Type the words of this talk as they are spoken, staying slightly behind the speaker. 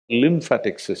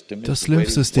Das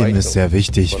Lymphsystem ist sehr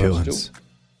wichtig für uns,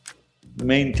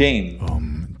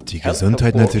 um die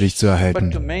Gesundheit natürlich zu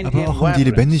erhalten, aber auch um die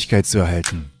Lebendigkeit zu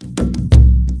erhalten.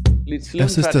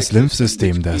 Es ist das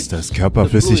Lymphsystem, das das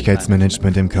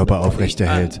Körperflüssigkeitsmanagement im Körper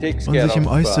aufrechterhält und sich um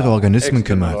äußere Organismen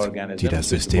kümmert, die das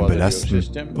System belasten,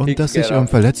 und das sich um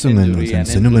Verletzungen und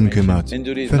Entzündungen kümmert.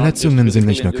 Verletzungen sind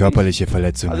nicht nur körperliche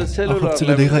Verletzungen, auch auf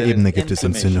zellulärer Ebene gibt es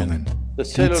Entzündungen. Die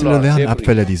zellulären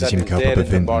Abfälle, die sich im Körper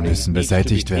befinden, müssen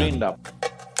beseitigt werden.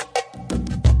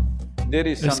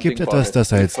 Es gibt etwas,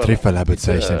 das als Triphala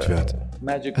bezeichnet wird.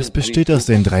 Es besteht aus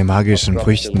den 3 magischen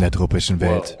Früchten der tropischen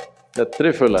Welt.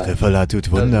 Triphala tut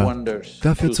Wunder,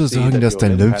 dafür zu sorgen, dass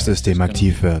dein Lymphsystem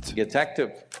aktiv wird.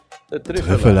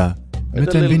 Triphala,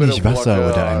 mit ein wenig Wasser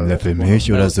oder einem Löffel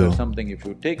Milch oder so,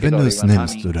 wenn du es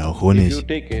nimmst, oder auch Honig,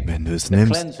 wenn du es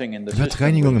nimmst, wird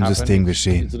Reinigung im System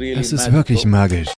geschehen. Es ist wirklich magisch.